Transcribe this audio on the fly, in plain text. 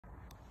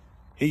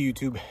Hey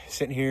YouTube,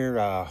 sitting here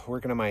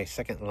working on my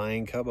second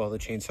lion cub. All the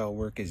chainsaw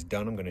work is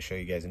done. I'm going to show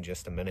you guys in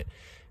just a minute.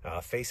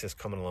 Face is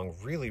coming along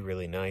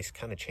really nice.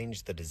 Kind of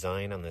changed the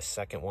design on the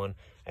second one.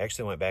 I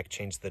actually went back,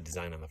 changed the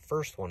design on the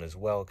first one as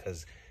well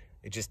because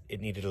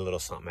it needed a little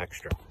something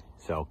extra.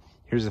 So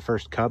here's the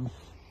first cub.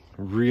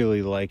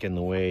 Really liking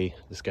the way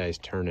this guy's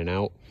turning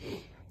out.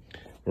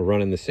 We're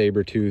running the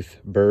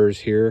Saburrtooth burrs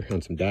here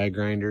on some die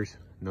grinders.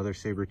 Another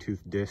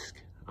Saburrtooth disc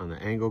on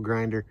the angle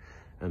grinder.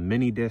 A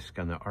mini disc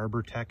on the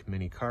Arbor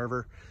mini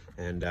carver,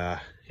 and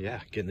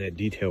yeah, getting that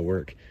detail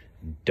work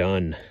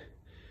done.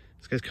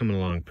 This guy's coming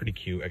along pretty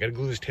cute. I gotta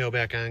glue his tail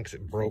back on because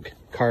it broke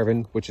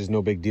carving, which is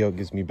no big deal. It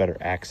gives me better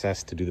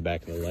access to do the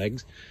back of the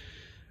legs.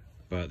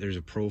 But there's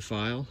a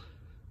profile.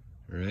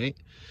 All right,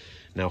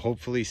 now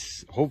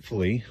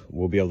hopefully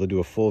we'll be able to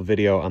do a full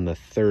video on the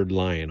third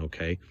lion.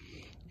 Okay,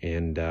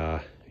 and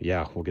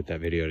yeah, we'll get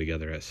that video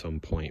together at some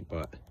point,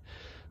 but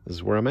this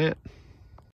is where I'm at.